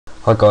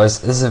Hi guys,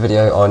 this is a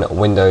video on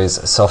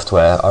Windows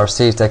software. I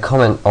received a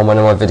comment on one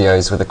of my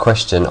videos with a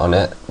question on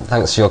it.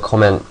 Thanks for your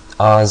comment,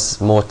 Ars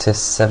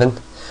Mortis7.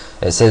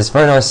 It says,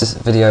 very nice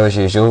video as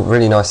usual,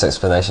 really nice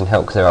explanation,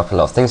 helped clear up a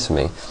lot of things for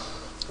me.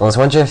 I was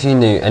wondering if you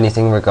knew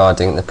anything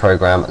regarding the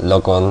program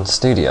Logon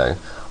Studio.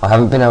 I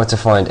haven't been able to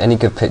find any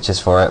good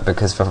pictures for it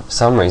because for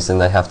some reason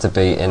they have to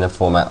be in a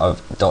format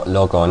of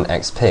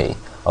 .logonxp.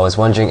 I was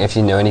wondering if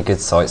you knew any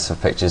good sites for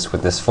pictures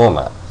with this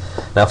format.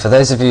 Now, for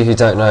those of you who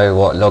don't know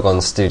what Logon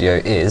Studio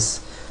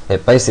is,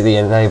 it basically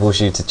enables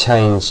you to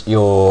change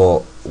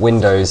your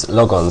Windows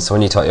logon. So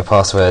when you type your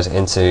password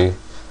into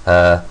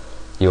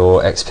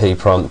your XP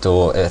prompt,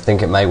 or I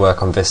think it may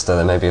work on Vista,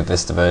 there may be a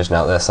Vista version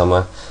out there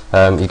somewhere,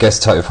 you go to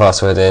type your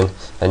password in,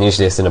 and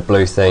usually it's in a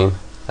blue theme,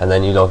 and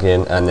then you log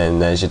in, and then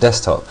there's your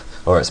desktop,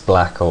 or it's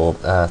black, or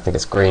I think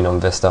it's green on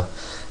Vista.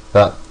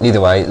 But either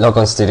way,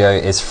 Logon Studio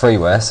is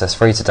freeware, so it's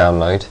free to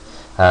download.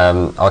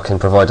 I can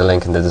provide a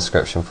link in the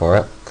description for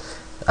it.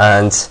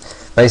 And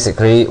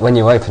basically, when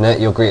you open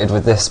it, you're greeted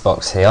with this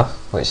box here,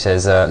 which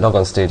says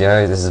Logon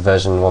Studio. This is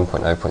version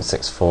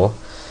 1.0.64.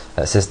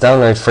 It says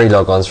download free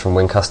logons from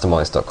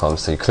wincustomize.com.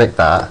 So you click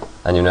that,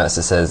 and you'll notice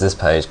it says this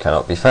page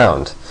cannot be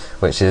found,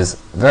 which is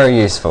very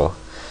useful.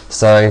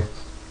 So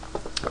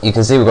you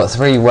can see we've got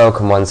 3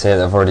 welcome ones here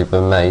that have already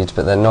been made,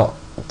 but they're not,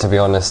 to be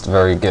honest,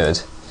 very good.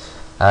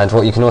 And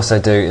what you can also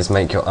do is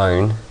make your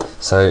own.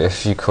 So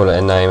if you call it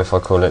a name, if I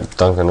call it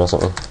Duncan or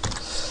something,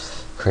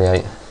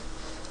 create.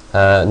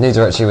 New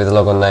directory with the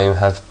logon name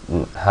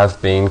have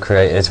been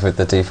created with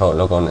the default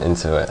logon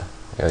into it.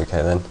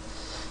 Okay then.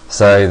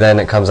 So then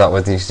it comes up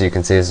with, as you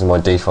can see, this is my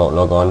default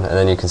logon, and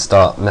then you can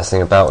start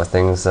messing about with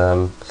things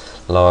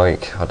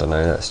like, I don't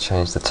know, let's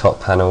change the top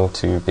panel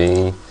to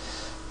be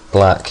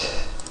black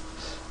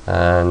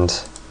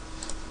and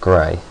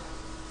grey.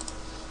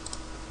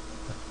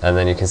 And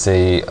then you can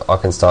see I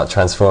can start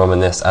transforming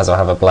this. As I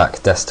have a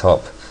black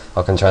desktop,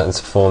 I can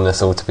transform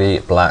this all to be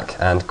black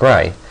and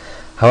grey.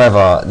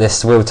 However,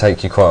 this will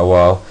take you quite a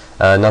while.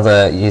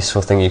 Another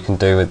useful thing you can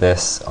do with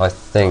this, I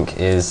think,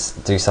 is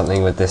do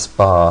something with this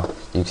bar.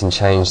 You can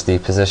change the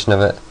position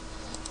of it.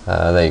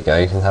 There you go,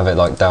 you can have it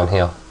like down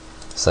here.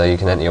 So you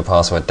can enter your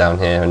password down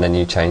here, and then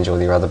you change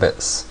all your other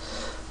bits.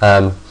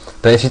 But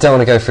if you don't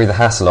want to go through the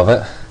hassle of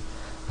it,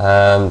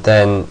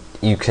 then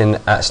you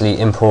can actually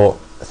import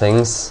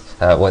things.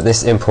 What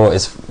this import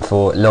is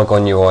for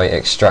Logon UI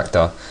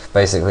Extractor.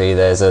 Basically, you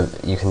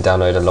can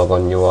download a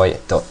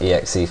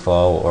logonui.exe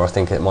file, or I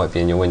think it might be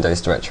in your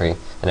Windows directory,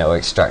 and it will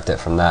extract it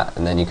from that,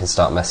 and then you can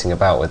start messing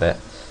about with it.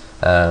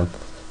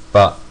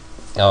 But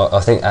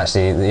I think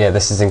actually, yeah,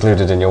 this is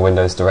included in your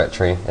Windows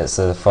directory. It's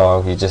a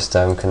file, you just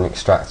can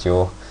extract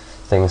your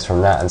things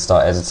from that and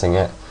start editing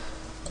it.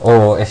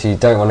 Or if you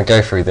don't want to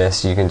go through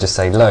this, you can just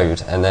say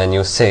load, and then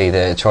you'll see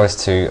that it tries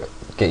to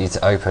get you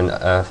to open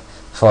a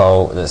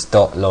file that's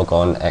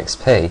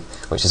 .logonxp,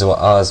 which is what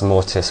Ars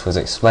Mortis was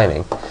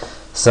explaining.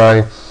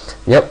 So,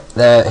 yep,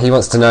 he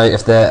wants to know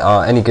if there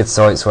are any good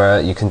sites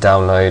where you can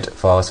download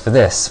files for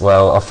this.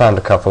 Well, I've found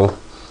a couple.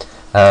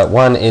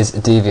 One is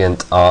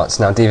DeviantArt.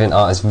 Now,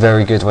 DeviantArt is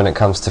very good when it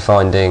comes to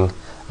finding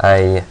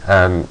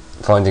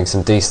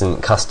some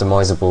decent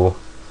customizable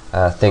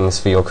things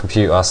for your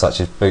computer,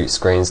 such as boot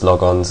screens,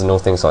 logons, and all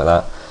things like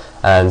that.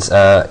 And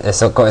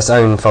it's got its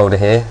own folder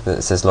here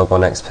that says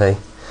logonxp.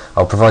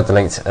 I'll provide the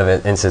link of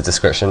it into the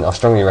description. I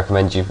strongly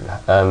recommend you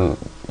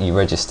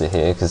register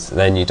here, because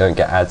then you don't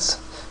get ads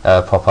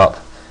pop up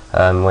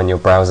when you're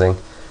browsing.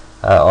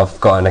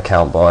 I've got an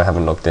account, but I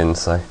haven't logged in.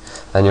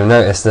 And you'll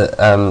notice that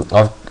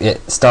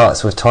it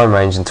starts with time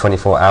range in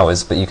 24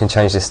 hours, but you can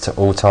change this to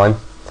all time.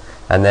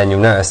 And then you'll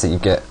notice that you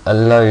get a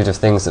load of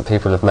things that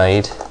people have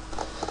made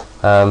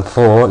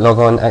for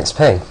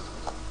logonxp.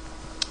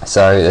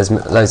 So there's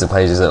loads of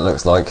pages, it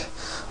looks like.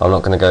 I'm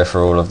not going to go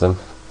through all of them.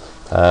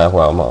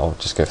 Well, I'll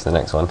just go for the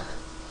next one,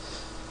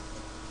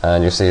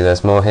 and you'll see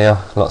there's more here,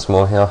 lots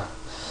more here.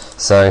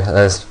 So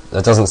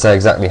it doesn't say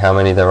exactly how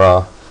many there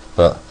are,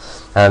 but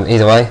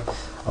either way,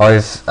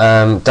 I've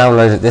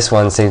downloaded this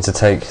one. I seem to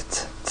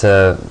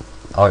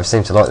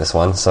like this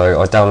one,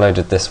 so I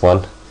downloaded this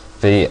one,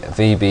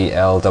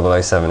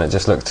 VBL007. It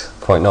just looked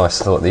quite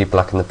nice. I thought the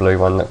black and the blue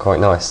one looked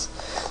quite nice.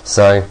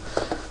 So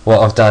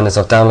what I've done is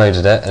I've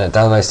downloaded it, and it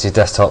downloads to your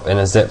desktop in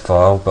a zip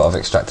file, but I've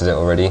extracted it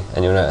already,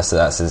 and you'll notice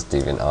that says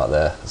DeviantArt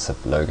there, it's a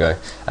logo,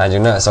 and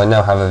you'll notice I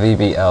now have a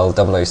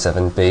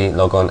VBL007B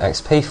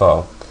logonxp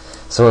file.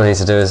 So all I need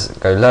to do is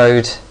go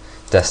load,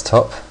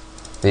 desktop,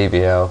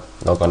 VBL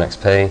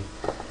logonxp,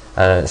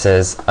 and it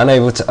says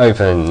unable to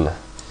open.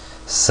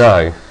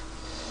 So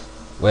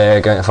we're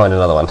going to find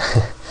another one.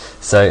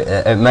 So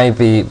it may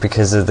be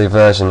because of the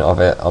version of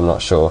it, I'm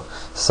not sure.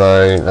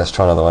 So let's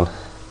try another one.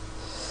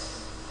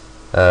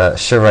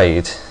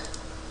 Charade.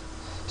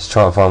 Let's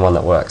try and find one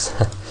that works.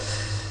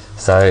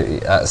 So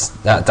that's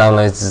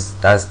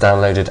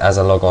downloaded as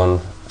a logon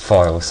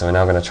file. So we're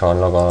now going to try and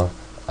log on.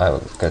 I'm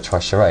going to try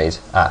Charade.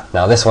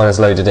 Now this one is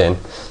loaded in.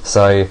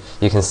 So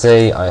you can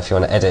see if you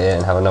want to edit it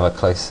and have you want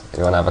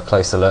to have a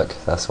closer look,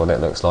 that's what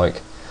it looks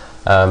like.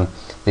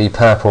 The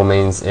purple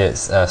means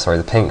it's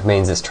the pink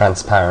means it's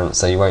transparent,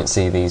 so you won't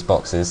see these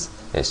boxes.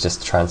 It's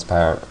just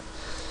transparent.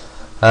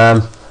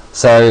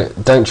 So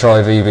don't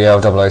try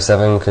VBL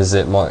 007 because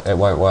it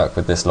won't work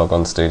with this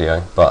Logon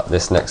Studio, but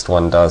this next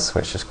one does,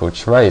 which is called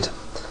Charade.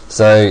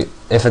 So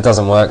if it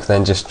doesn't work,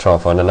 then just try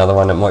and find another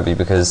one. It might be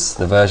because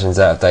the version's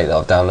out of date that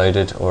I've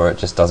downloaded, or it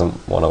just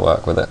doesn't want to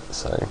work with it.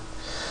 So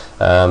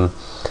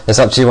it's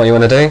up to you what you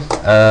want to do.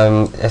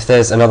 If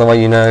there's another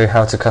way you know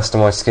how to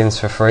customize skins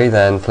for free,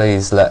 then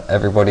please let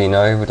everybody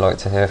know. We'd like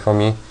to hear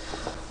from you.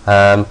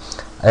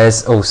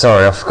 Oh,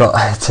 sorry, I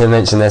forgot to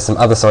mention there's some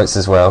other sites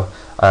as well.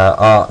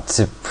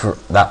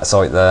 That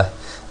site there,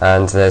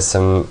 and there's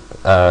some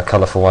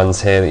colourful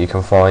ones here that you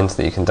can find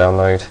that you can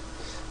download.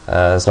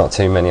 There's not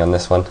too many on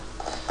this one,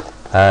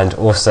 and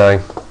also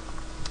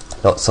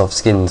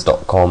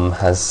lotsofskins.com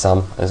has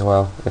some as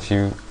well. If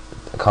you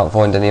can't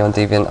find any on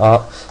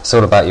DeviantArt, it's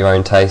all about your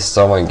own taste,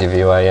 so I won't give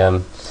you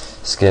a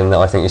skin that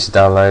I think you should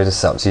download.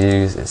 It's up to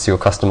you. It's your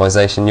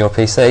customization, your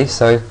PC,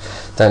 so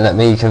don't let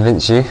me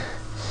convince you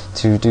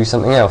to do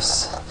something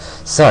else.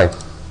 So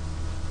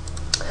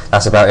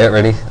that's about it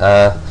really.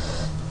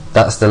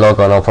 That's the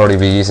logon I'll probably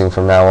be using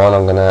from now on.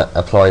 I'm going to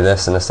apply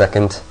this in a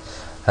second.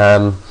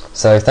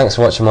 So thanks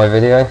for watching my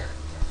video.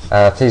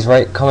 Please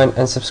rate, comment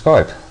and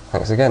subscribe.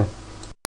 Thanks again.